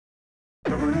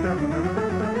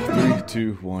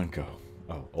2, 1, go.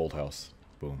 Oh, old house.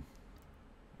 Boom.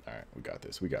 All right, we got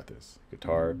this. We got this.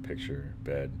 Guitar, picture,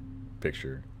 bed,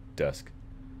 picture, desk.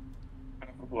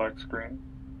 A black screen.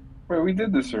 Wait, we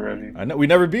did this already. I know. We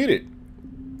never beat it.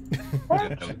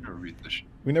 Yeah, we never beat this.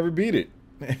 We never beat it.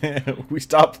 We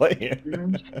stopped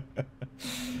playing.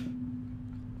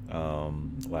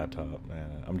 Laptop.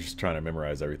 I'm just trying to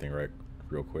memorize everything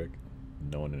real quick.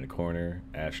 No one in the corner.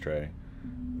 Ashtray.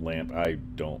 Lamp. I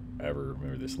don't ever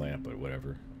remember this lamp, but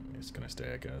whatever. It's gonna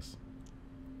stay, I guess.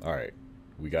 All right.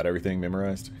 We got everything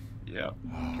memorized? Yeah. All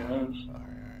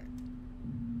right.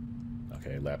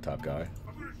 Okay, laptop guy.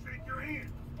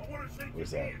 What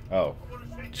is that? Oh,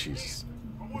 Jesus.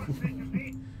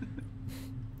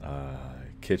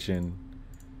 Kitchen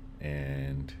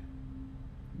and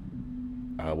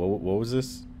what was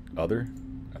this? Other?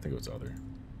 I think it was other.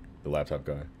 The laptop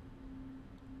guy.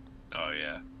 Oh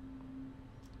yeah.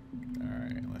 All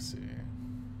right, let's see.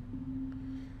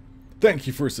 Thank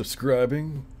you for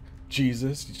subscribing,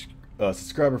 Jesus.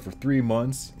 Subscriber for 3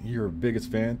 months. You're our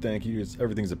biggest fan. Thank you.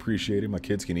 Everything's appreciated. My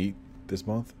kids can eat this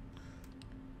month.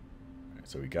 All right,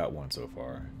 so we got one so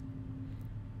far.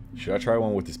 Should I try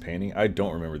one with this painting? I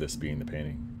don't remember this being the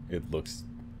painting. It looks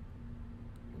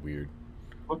weird.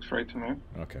 Looks right to me.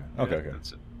 Okay. Yeah, Okay.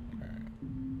 that's it. All right.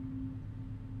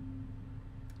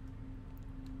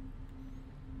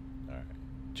 All right.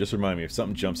 Just remind me, if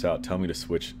something jumps out, tell me to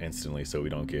switch instantly so we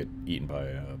don't get eaten by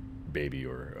a baby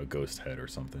or a ghost head or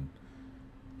something.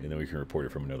 And then we can report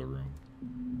it from another room.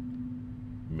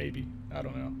 Maybe. I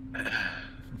don't know.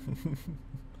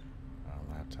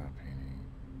 Laptop painting.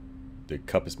 The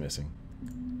cup is missing.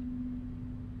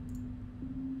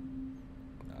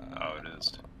 Oh, it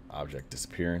is. Object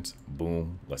disappearance.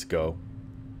 Boom. Let's go.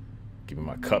 Give me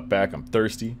my cup back. I'm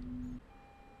thirsty.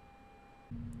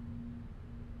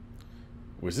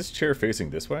 Was this chair facing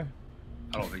this way?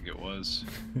 I don't think it was.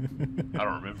 I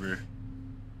don't remember.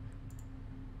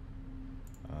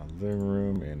 Living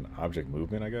room and object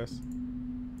movement, I guess.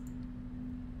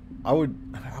 I would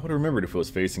remember it if it was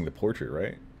facing the portrait,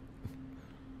 right?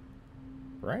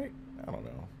 Right? I don't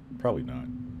know. Probably not.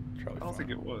 I don't think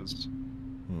it was.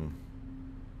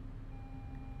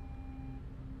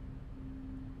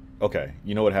 Okay,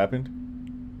 you know what happened?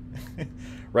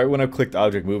 Right when I clicked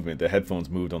object movement, the headphones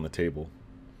moved on the table.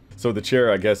 So the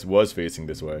chair, I guess, was facing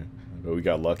this way. But we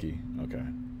got lucky. Okay.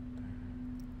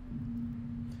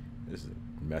 This is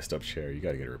a messed up chair. You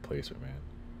gotta get a replacement, man.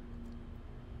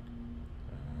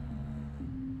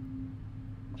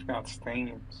 It's got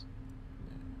stains.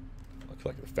 Looks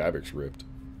like the fabric's ripped.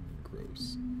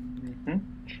 Gross.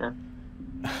 Sure.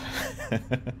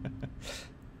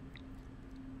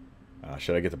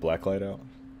 Should I get the black light out?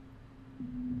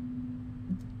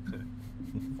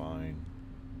 Fine.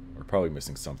 We're probably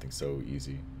missing something so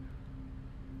easy.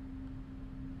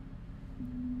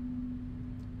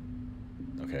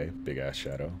 Okay, big ass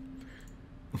shadow.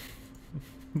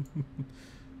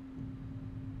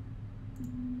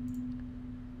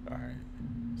 Alright.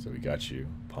 So we got you,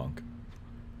 punk.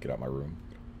 Get out my room.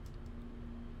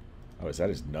 Oh, is that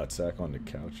his nutsack on the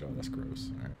couch? Oh, that's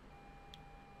gross.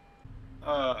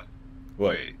 Alright.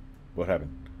 What? Wait. What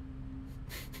happened?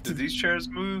 Did these chairs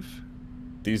move?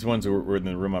 These ones were in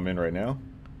the room I'm in right now?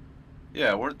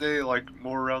 Yeah, weren't they like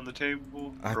more around the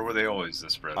table? Or were they always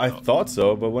this spread I out? thought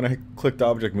so, but when I clicked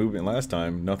object movement last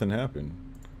time, nothing happened.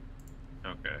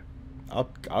 Okay.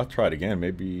 I'll try it again.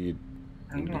 Maybe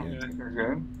I don't think they're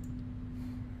good.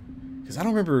 because I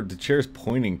don't remember the chairs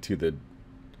pointing to the.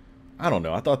 I don't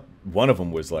know. I thought one of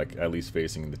them was like at least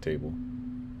facing the table.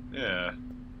 Yeah.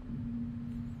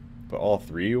 But all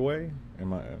three away?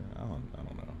 Am I don't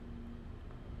know.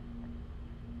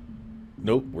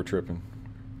 Nope, we're tripping.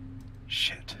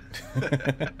 Shit.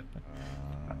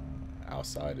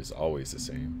 Outside is always the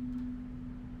same.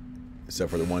 Except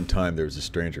for the one time there was a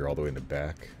stranger all the way in the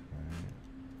back.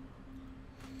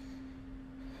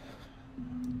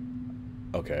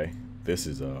 Okay, this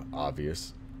is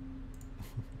obvious.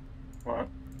 What?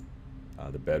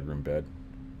 The bedroom bed.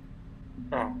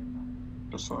 Oh,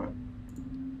 beside.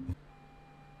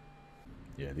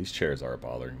 Yeah, these chairs are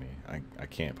bothering me. I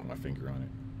can't put my finger on it.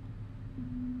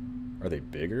 Are they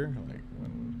bigger? Like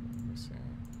when? Let me see.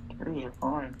 Chairs are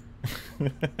fine.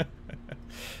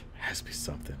 Has to be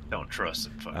something. Don't trust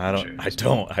them fucking chairs.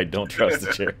 I don't trust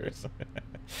the chairs.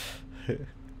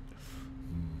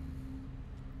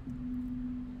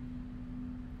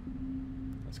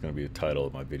 That's gonna be the title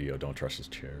of my video. Don't trust his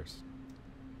chairs.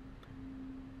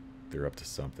 They're up to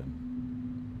something.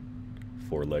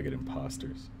 Four-legged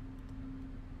imposters.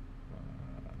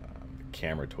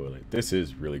 Camera toilet. This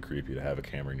is really creepy to have a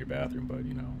camera in your bathroom, but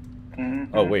you know,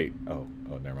 Oh, wait. Oh,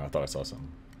 never mind. I thought I saw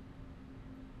something.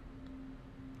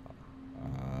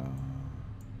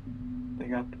 They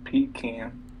got the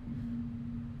pecan.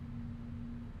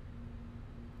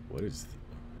 What is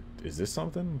this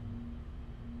something?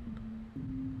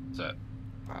 What's that?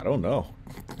 I don't know.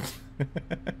 Are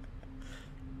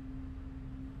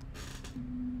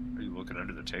you looking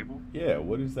under the table? Yeah,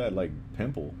 what is that, like,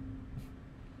 pimple?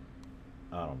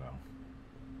 I don't know.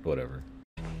 Whatever.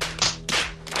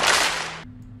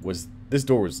 This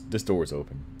door was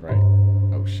open, right?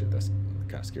 Oh shit, that's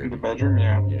kind of scary. In the bedroom,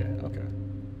 yeah. Yeah, okay.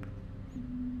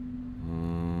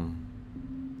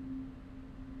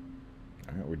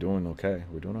 Alright, we're doing okay.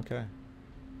 We're doing okay.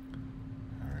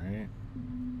 Alright.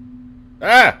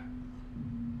 Ah!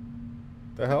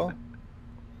 The hell?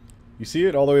 You see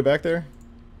it all the way back there?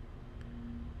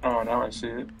 Oh, now I see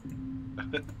it.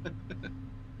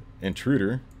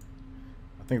 Intruder.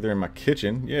 I think they're in my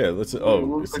kitchen. Yeah, let's. It Oh,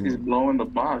 looks like he's blowing the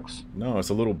box. no, it's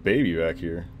a little baby back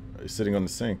here. He's sitting on the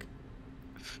sink.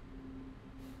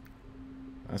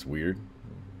 That's weird.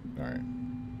 All right.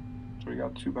 So we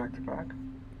got 2 back to back.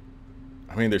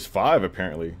 I mean, there's 5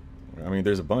 apparently. I mean,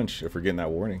 there's a bunch if we're getting that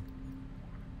warning.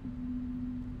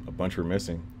 A bunch were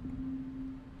missing.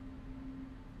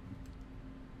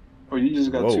 Oh, you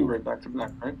just got Whoa. 2 right back to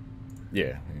back, right?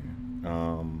 Yeah.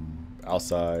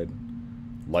 Outside,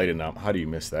 lighting up. How do you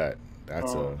miss that?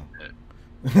 That's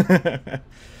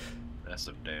That's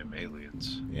some damn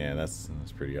aliens. Yeah, that's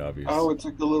pretty obvious. Oh, it's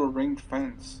like the little ringed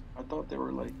fence. I thought they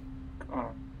were like.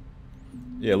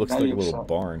 Yeah, it looks like a little outside.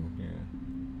 barn. Yeah.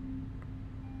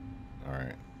 All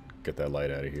right, get that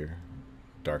light out of here.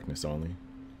 Darkness only.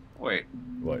 Wait,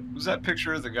 What? was that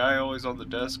picture of the guy always on the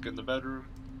desk in the bedroom?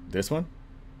 This one?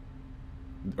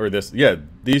 Or this? Yeah,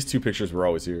 these 2 pictures were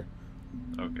always here.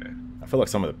 Okay. I feel like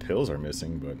some of the pills are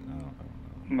missing, but I don't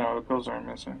know. No, the pills aren't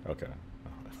missing. Okay.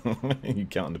 You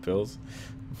counting the pills?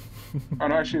 Oh,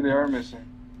 no, actually, they are missing.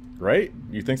 Right?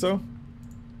 You think so?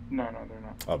 No, they're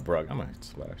not. Oh, bro, I might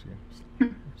splash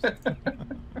you.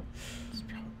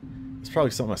 It's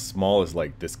probably something as small as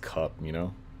like this cup, you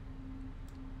know?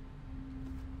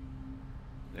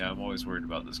 Yeah, I'm always worried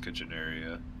about this kitchen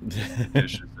area.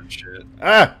 Dishes and shit.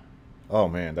 Ah! Oh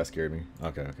man, that scared me.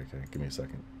 Okay. Give me a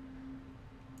second.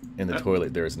 In the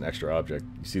toilet, there is an extra object.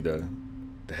 You see the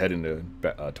head in the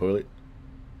toilet?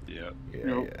 Yeah. Yeah,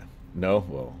 Nope. yeah. No?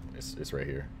 Well, it's right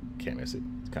here. Can't miss it.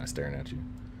 It's kind of staring at you.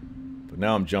 But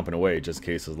now I'm jumping away just in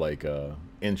case it's like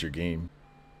ends your game.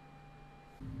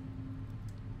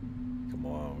 Come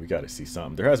on, we got to see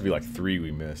something. There has to be like 3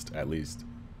 we missed at least.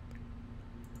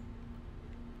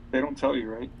 They don't tell you,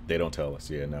 right? They don't tell us.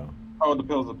 Yeah, no. Oh, the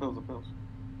pills.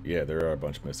 Yeah, there are a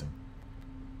bunch missing.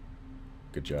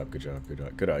 Good job. Good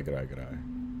eye.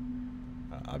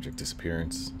 Object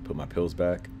disappearance. Put my pills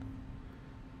back.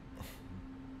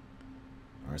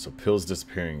 Alright, so pills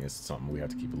disappearing is something we have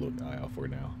to keep a little eye out for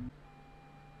now.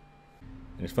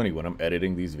 And it's funny, when I'm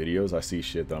editing these videos, I see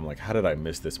shit that I'm like, how did I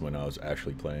miss this when I was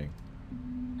actually playing?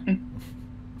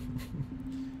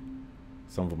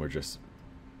 Some of them are just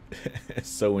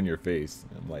so in your face.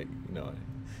 I'm like, you know,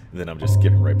 and then I'm just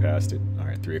skipping right past it.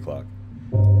 Alright, 3 o'clock.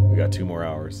 We got 2 more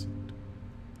hours.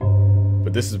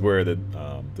 But this is where the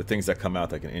things that come out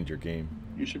that can end your game.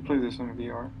 You should play this in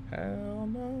VR. Hell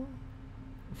no.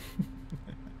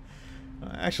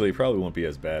 Actually, it probably won't be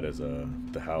as bad as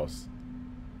the house.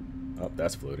 Oh,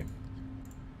 that's floating.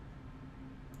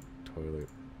 Toilet.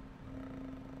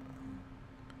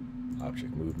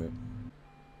 Object movement.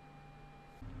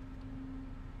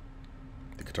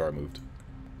 The guitar moved.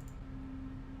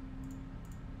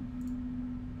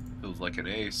 Feels like an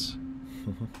ace.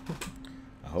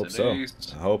 I hope It's so. an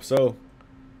ace. I hope so.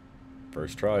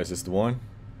 First try. Is this the one?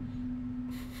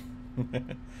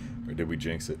 Or did we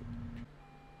jinx it?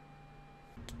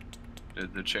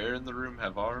 Did the chair in the room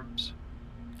have arms?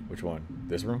 Which one?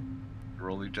 This room?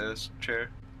 Rolly desk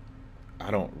chair? I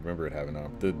don't remember it having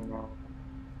arms. The No.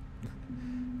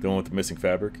 one with the missing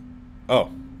fabric?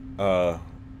 Oh.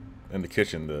 In the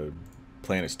kitchen, the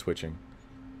plant is twitching.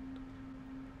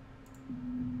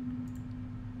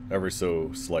 Ever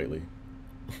so slightly.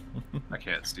 I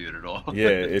can't see it at all. Yeah,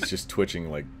 it's just twitching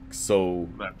like so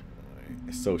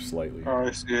slightly. Oh,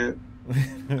 I see it.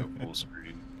 No full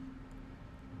screen.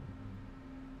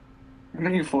 I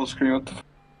mean, full screen. What the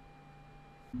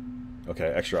Okay,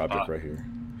 extra object right here.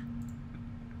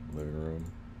 Living room.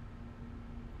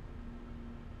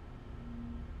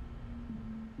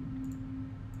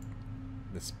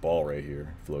 This ball right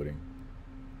here, floating.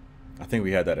 I think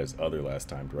we had that as other last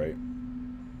time, right?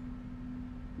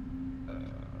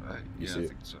 You Yeah, see I it?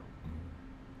 think so.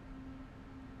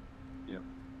 Yep.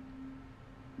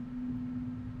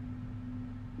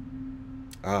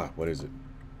 Ah, what is it?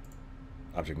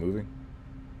 Object moving?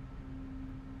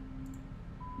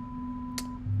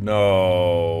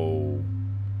 No.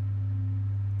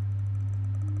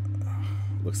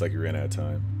 Looks like you ran out of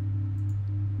time.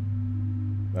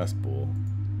 That's bull.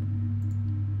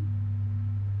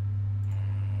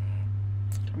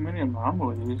 Too many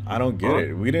anomalies. I don't get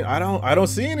it. We didn't. I don't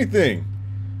see anything.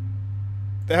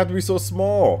 They have to be so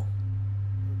small.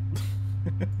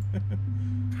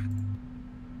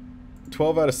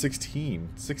 12 out of 16.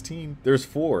 16. There's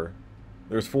 4.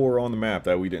 There's 4 on the map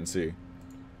that we didn't see.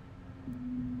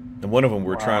 And one of them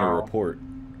we're trying to report.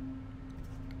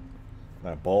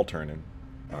 That ball turning.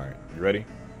 Alright, you ready?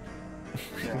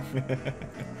 Yeah.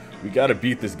 We gotta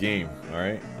beat this game,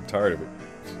 alright? I'm tired of it.